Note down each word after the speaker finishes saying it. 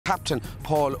Captain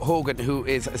Paul Hogan, who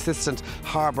is Assistant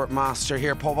Harbour Master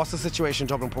here. Paul, what's the situation in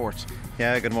Dublin Port?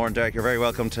 Yeah, good morning, Derek. You're very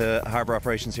welcome to Harbour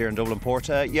Operations here in Dublin Port.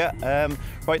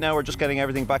 Right now we're just getting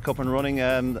everything back up and running.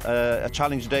 A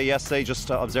challenging day yesterday, just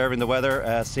observing the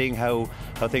weather, seeing how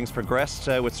things progressed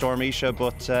with Storm Isha.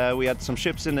 But we had some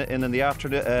ships in the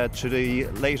afternoon to the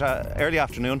early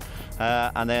afternoon,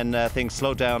 and then things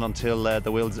slowed down until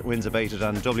the winds abated,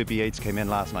 and WB8s came in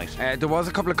last night. There was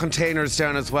a couple of containers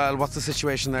down as well. What's the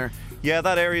situation there? Yeah,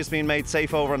 that area's been made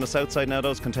safe over on the south side now.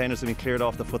 Those containers have been cleared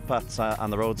off the footpaths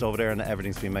and the roads over there, and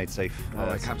everything's been made safe. All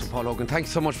right, Captain Paul Hogan, thanks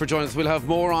so much for joining us. We'll have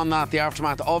more on that, the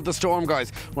aftermath of the storm,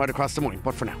 guys, right across the morning.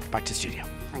 But for now, back to studio.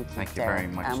 Thank you very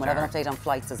much. And we'll have an update on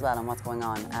flights as well and what's going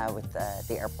on with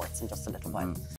the airports in just a little while.